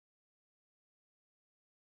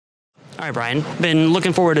All right, Bryan. Been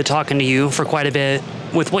looking forward to talking to you for quite a bit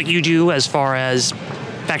with what you do as far as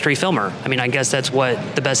factory filmer. I mean, I guess that's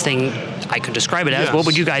what the best thing I could describe it as. Yes. What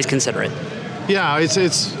would you guys consider it? Yeah,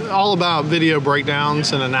 it's all about video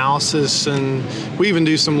breakdowns and analysis, and we even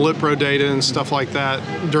do some Lipro data and stuff like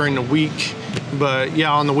that during the week. But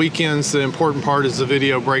yeah, on the weekends, the important part is the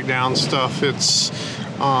video breakdown stuff. It's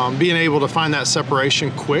being able to find that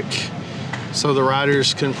separation quick so the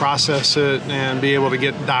riders can process it and be able to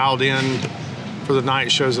get dialed in for the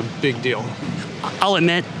night show is a big deal. I'll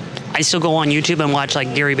admit, I still go on YouTube and watch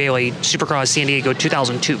like Gary Bailey, Supercross San Diego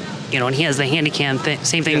 2002. You know, and he has the Handycam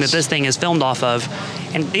same thing Yes. that this thing is filmed off of.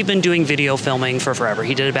 And they've been doing video filming for forever.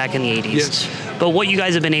 He did it back in the 80s. Yes. But what you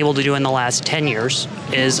guys have been able to do in the last 10 years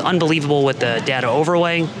is unbelievable with the data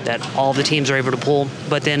overlay that all the teams are able to pull.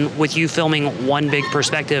 But then with you filming one big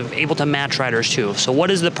perspective, able to match riders too. So what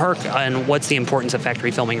is the perk and what's the importance of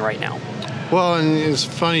factory filming right now? Well, and it's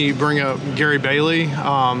funny you bring up Gary Bailey.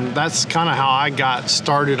 That's kind of how I got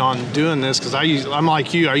started on doing this, because I'm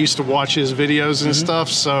like you. I used to watch his videos and stuff,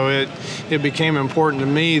 so it became important to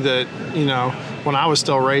me that, you know, when I was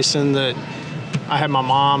still racing, that I had my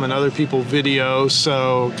mom and other people video,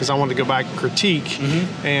 so because I wanted to go back and critique,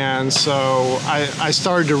 and so I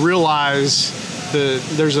started to realize that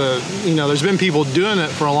there's been people doing it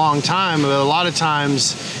for a long time, but a lot of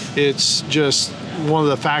times it's just one of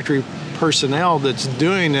the factory personnel that's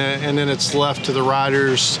doing it, and then it's left to the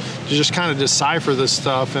riders to just kind of decipher this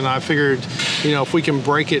stuff. And I figured, you know, if we can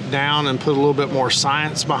break it down and put a little bit more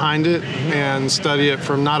science behind it and study it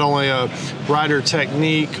from not only a rider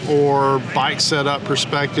technique or bike setup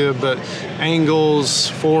perspective, but angles,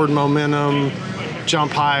 forward momentum,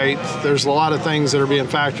 jump height, there's a lot of things that are being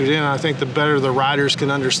factored in. I think the better the riders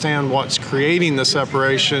can understand what's creating the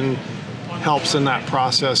separation helps in that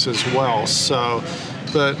process as well. So,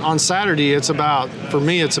 but on Saturday, for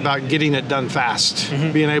me, it's about getting it done fast,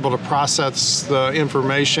 being able to process the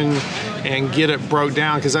information and get it broke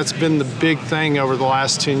down, because that's been the big thing over the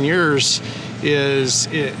last 10 years is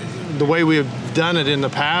the way we have done it in the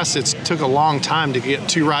past. It took a long time to get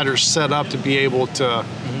two riders set up to be able to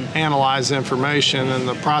analyze information, and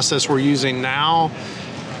the process we're using now,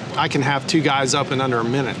 I can have two guys up in under a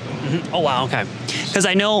minute. Oh, wow, okay. Because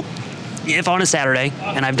I know if on a Saturday,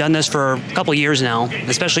 and I've done this for a couple of years now,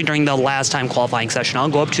 especially during the last time qualifying session, I'll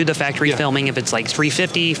go up to the factory filming if it's like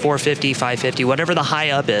 350, 450, 550, whatever the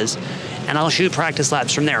high up is, and I'll shoot practice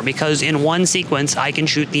laps from there, because in one sequence I can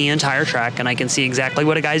shoot the entire track and I can see exactly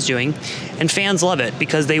what a guy's doing, and fans love it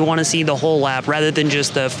because they want to see the whole lap rather than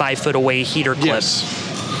just the 5 foot away heater clip. Yes.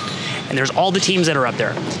 And there's all the teams that are up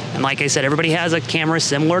there. And like I said, everybody has a camera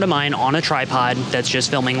similar to mine on a tripod that's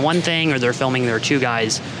just filming one thing, or they're filming their two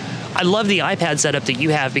guys. I love the iPad setup that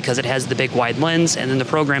you have because it has the big wide lens, and then the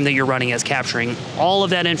program that you're running is capturing all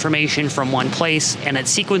of that information from one place, and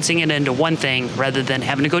it's sequencing it into one thing rather than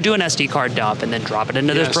having to go do an SD card dump and then drop it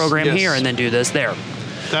into this program here and then do this there.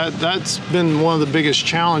 That's been one of the biggest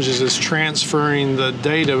challenges, is transferring the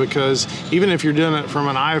data, because even if you're doing it from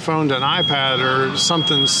an iPhone to an iPad or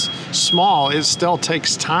something small, it still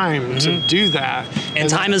takes time to do that. And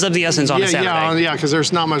time is of the essence on a Saturday. Yeah, because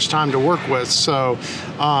there's not much time to work with. So,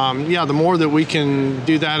 yeah, the more that we can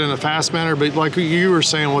do that in a fast manner, but like you were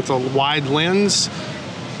saying with a wide lens,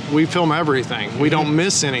 we film everything. We don't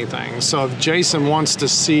miss anything. So if Jason wants to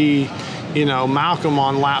see, you know, Malcolm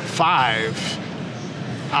on lap 5,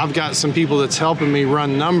 I've got some people that's helping me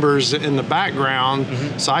run numbers in the background,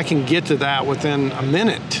 so I can get to that within a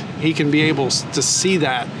minute. He can be able to see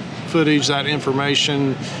that footage, that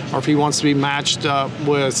information, or if he wants to be matched up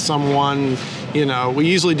with someone, you know, we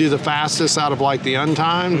usually do the fastest out of like the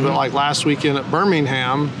untimed, but like last weekend at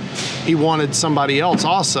Birmingham, he wanted somebody else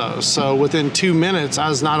also. So within 2 minutes, I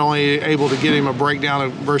was not only able to get him a breakdown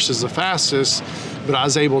versus the fastest, but I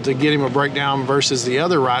was able to get him a breakdown versus the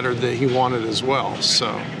other rider that he wanted as well.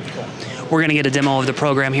 So we're going to get a demo of the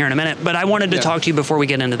program here in a minute, but I wanted to talk to you before we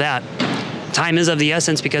get into that. Time is of the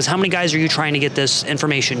essence, because how many guys are you trying to get this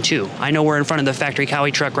information to? I know we're in front of the factory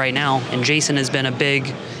Cowie truck right now, and Jason has been a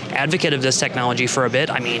big advocate of this technology for a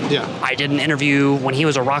bit. I mean, I did an interview when he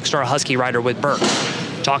was a Rockstar Husky rider with Burke,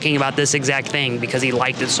 talking about this exact thing because he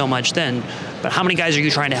liked it so much then. But how many guys are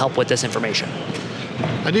you trying to help with this information?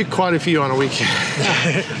 I do quite a few on a weekend.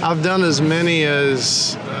 I've done as many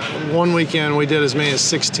as, one weekend we did as many as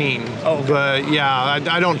 16. Oh, okay. But yeah,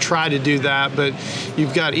 I don't try to do that, but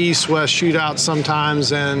you've got east-west shootouts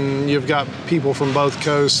sometimes, and you've got people from both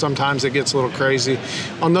coasts. Sometimes it gets a little crazy.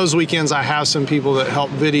 On those weekends, I have some people that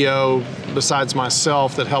help video besides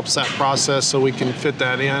myself that helps that process, so we can fit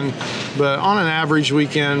that in. But on an average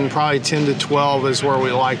weekend, probably 10 to 12 is where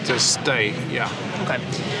we like to stay, yeah. Okay.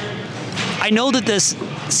 I know that this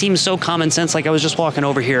seems so common sense. Like I was just walking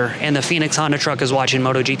over here and the Phoenix Honda truck is watching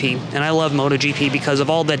MotoGP. And I love MotoGP because of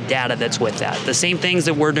all the data that's with that. The same things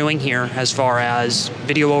that we're doing here as far as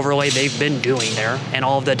video overlay, they've been doing there. And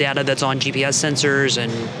all of the data that's on GPS sensors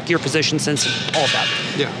and gear position sensors, all of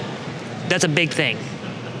that. Yeah. That's a big thing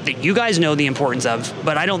that you guys know the importance of,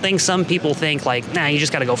 but I don't think some people think like, nah, you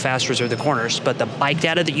just got to go faster through the corners. But the bike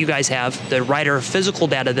data that you guys have, the rider physical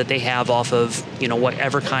data that they have off of, you know,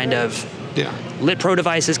 whatever kind of Lit Pro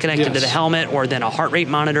device is connected to the helmet, or then a heart rate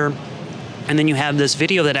monitor, and then you have this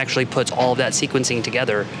video that actually puts all of that sequencing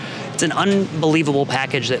together. It's an unbelievable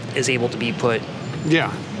package that is able to be put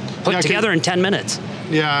together in 10 minutes.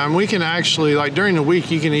 Yeah, and we can actually, like during the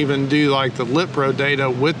week, you can even do like the Lit Pro data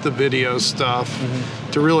with the video stuff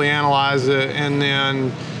to really analyze it. And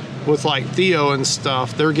then with like Theo and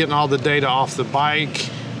stuff, they're getting all the data off the bike.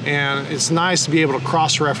 And it's nice to be able to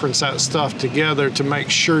cross-reference that stuff together to make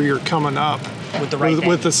sure you're coming up with the right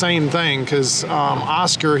with the same thing. Because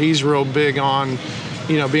Oscar, he's real big on,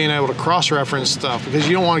 you know, being able to cross-reference stuff, because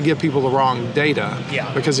you don't want to give people the wrong data.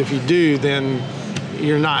 Yeah. Because if you do, then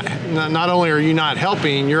you're not only are you not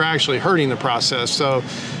helping, you're actually hurting the process. So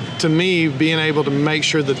to me, being able to make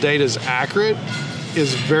sure the data is accurate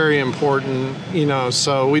is very important, you know.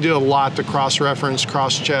 So we do a lot to cross-reference,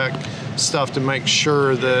 cross-check stuff to make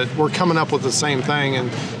sure that we're coming up with the same thing.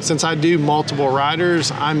 And since I do multiple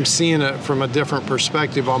riders, I'm seeing it from a different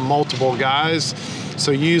perspective on multiple guys.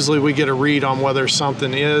 So usually we get a read on whether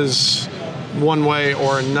something is one way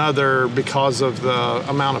or another because of the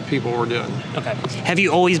amount of people we're doing. Okay. Have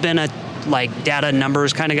you always been a like data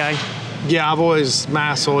numbers kind of guy? Yeah,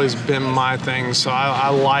 math's always been my thing. So I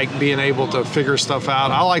like being able to figure stuff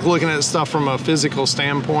out. I like looking at stuff from a physical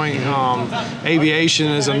standpoint. Aviation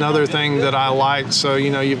is another thing that I like. So,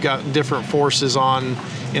 you know, you've got different forces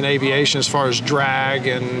in aviation as far as drag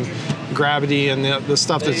and gravity and the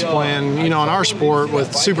stuff that's playing, you know, in our sport with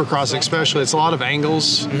Supercross especially, it's a lot of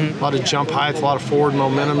angles, a lot of jump height, a lot of forward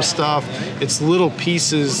momentum stuff. It's little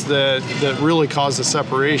pieces that really cause the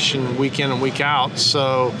separation week in and week out.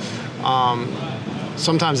 So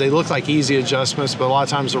sometimes they look like easy adjustments, but a lot of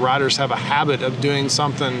times the riders have a habit of doing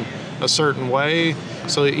something a certain way.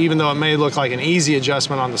 So even though it may look like an easy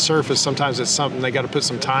adjustment on the surface, sometimes it's something they got to put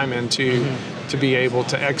some time into to be able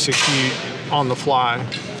to execute on the fly.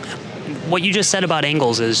 What you just said about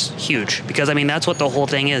angles is huge, because I mean that's what the whole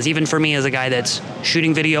thing is. Even for me as a guy that's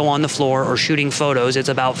shooting video on the floor or shooting photos, it's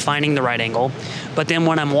about finding the right angle. But then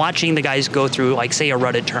when I'm watching the guys go through, like say a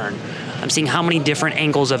rutted turn, I'm seeing how many different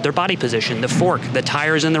angles of their body position, the fork, the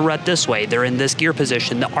tires in the rut this way, they're in this gear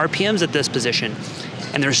position, the RPMs at this position.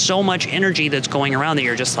 And there's so much energy that's going around that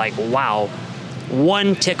you're just like, wow,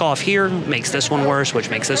 one tick off here makes this one worse, which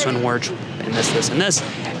makes this one worse, and this, and this.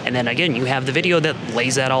 And then again, you have the video that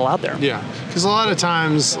lays that all out there. Yeah, because a lot of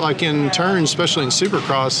times, like in turns, especially in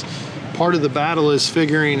Supercross, part of the battle is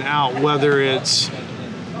figuring out whether it's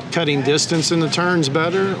cutting distance in the turns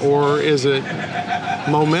better, or is it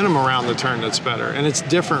momentum around the turn that's better. And it's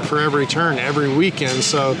different for every turn, every weekend.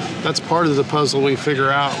 So that's part of the puzzle we figure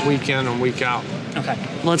out week in and week out. Okay,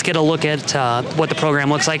 let's get a look at what the program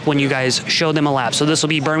looks like when you guys show them a lap. So this will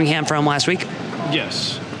be Birmingham from last week?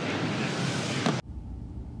 Yes.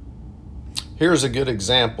 Here's a good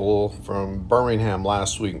example from Birmingham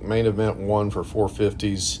last week. Main event 1 for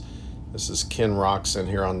 450s. This is Ken Roxon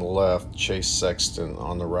here on the left, Chase Sexton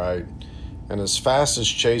on the right. And as fast as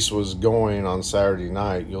Chase was going on Saturday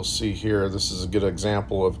night, you'll see here, this is a good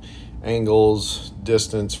example of angles,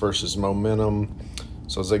 distance versus momentum.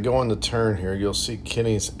 So as they go in the turn here, you'll see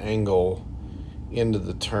Kenny's angle into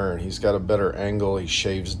the turn. He's got a better angle. He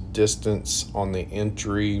shaves distance on the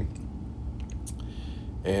entry.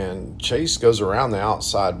 And Chase goes around the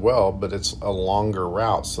outside well, but it's a longer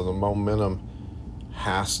route, so the momentum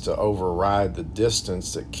has to override the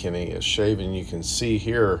distance that Kenny is shaving. You can see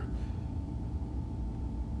here,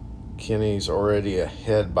 Kenny's already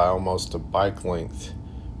ahead by almost a bike length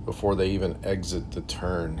before they even exit the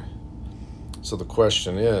turn. So the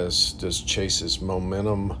question is, does Chase's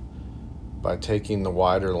momentum by taking the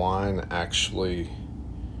wider line actually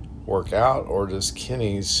work out, or does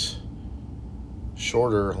Kenny's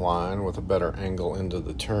shorter line with a better angle into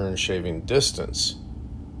the turn, shaving distance,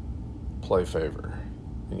 play favor?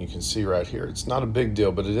 And you can see right here, it's not a big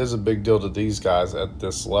deal, but it is a big deal to these guys at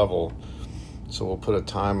this level. So we'll put a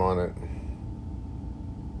time on it.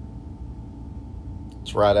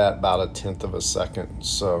 It's right at about 1/10 of a second.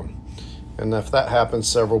 So, and if that happens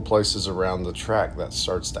several places around the track, that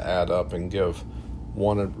starts to add up and give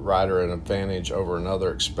one rider an advantage over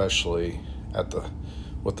another, especially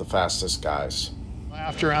with the fastest guys.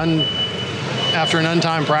 After after an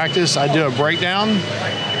untimed practice, I do a breakdown,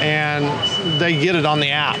 and they get it on the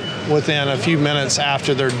app within a few minutes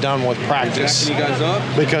after they're done with practice,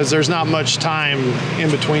 because there's not much time in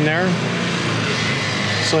between there.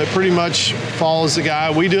 So it pretty much follows the guy.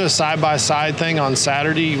 We do a side-by-side thing on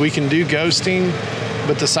Saturday. We can do ghosting,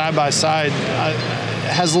 but the side-by-side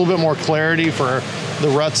has a little bit more clarity for the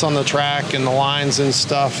ruts on the track and the lines and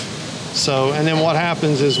stuff. So, and then what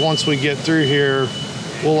happens is once we get through here,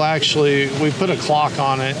 we put a clock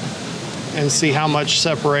on it and see how much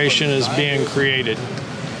separation is being created.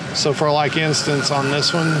 So for like instance on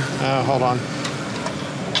this one, hold on.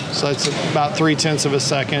 So that's about 0.3 of a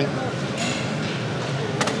second.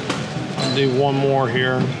 I'll do one more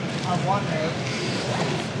here.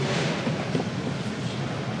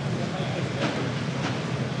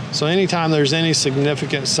 So anytime there's any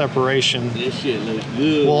significant separation,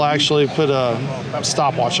 we'll actually put a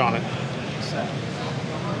stopwatch on it.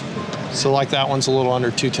 So like that one's a little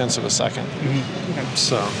under 0.2 of a second. Mm-hmm.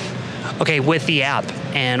 So. Okay, with the app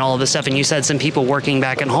and all of this stuff, and you said some people working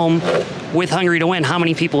back at home with Hungry to Win, how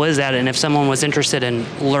many people is that? And if someone was interested in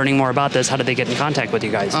learning more about this, how did they get in contact with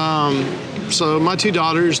you guys? So my 2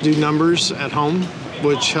 daughters do numbers at home,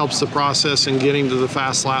 which helps the process in getting to the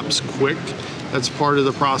fast laps quick. That's part of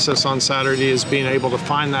the process on Saturday, is being able to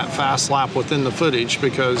find that fast lap within the footage,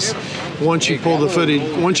 because once you pull the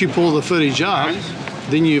footage up,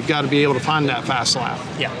 then you've got to be able to find that fast lap.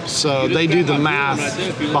 Yeah. So they do the math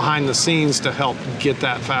behind the scenes to help get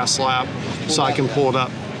that fast lap, so I can pull it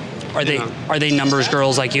up. Are they numbers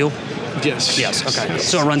girls like you? Yes. Yes. Okay.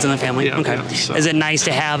 So it runs in the family. Yeah, okay. Yeah, so. Is it nice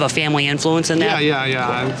to have a family influence in that?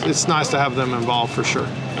 Yeah. It's nice to have them involved for sure.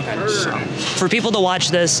 Okay. So. For people to watch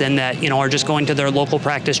this and that are just going to their local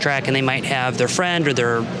practice track, and they might have their friend or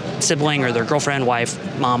their sibling or their girlfriend,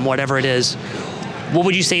 wife, mom, whatever it is, what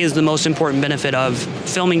would you say is the most important benefit of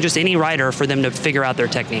filming just any rider for them to figure out their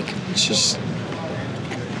technique? It's just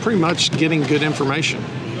pretty much getting good information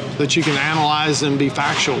that you can analyze and be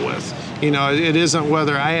factual with. It isn't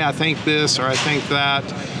whether, hey, I think this or I think that.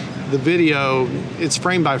 The video, it's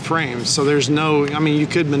frame by frame, so there's no, you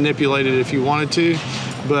could manipulate it if you wanted to,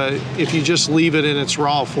 but if you just leave it in its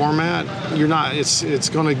raw format, it's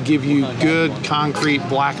going to give you good, concrete,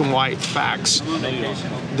 black and white facts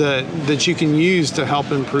that you can use to help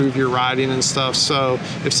improve your riding and stuff. So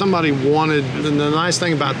if somebody wanted, and the nice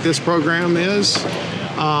thing about this program is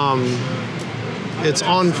it's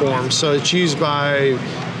Onform, so it's used by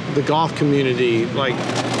the golf community. Like,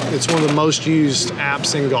 it's one of the most used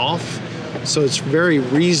apps in golf, so it's very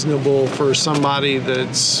reasonable for somebody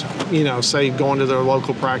that's, say going to their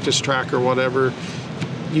local practice track or whatever.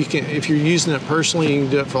 You can, if you're using it personally, you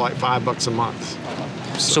can do it for like $5 a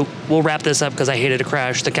month. So we'll wrap this up because I hated to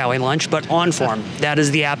crash the Cowboy Lunch, but Onform, that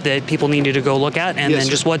is the app that people needed to go look at, and yes, then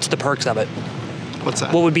just what's the perks of it? What's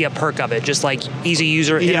that? What would be a perk of it? Just like easy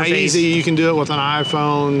user interface? Yeah, easy. You can do it with an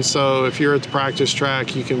iPhone. So if you're at the practice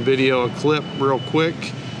track, you can video a clip real quick.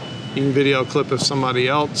 You can video a clip of somebody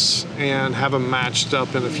else and have them matched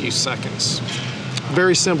up in a few seconds.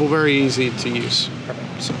 Very simple, very easy to use.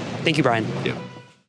 Perfect. So, thank you, Bryan. Yeah.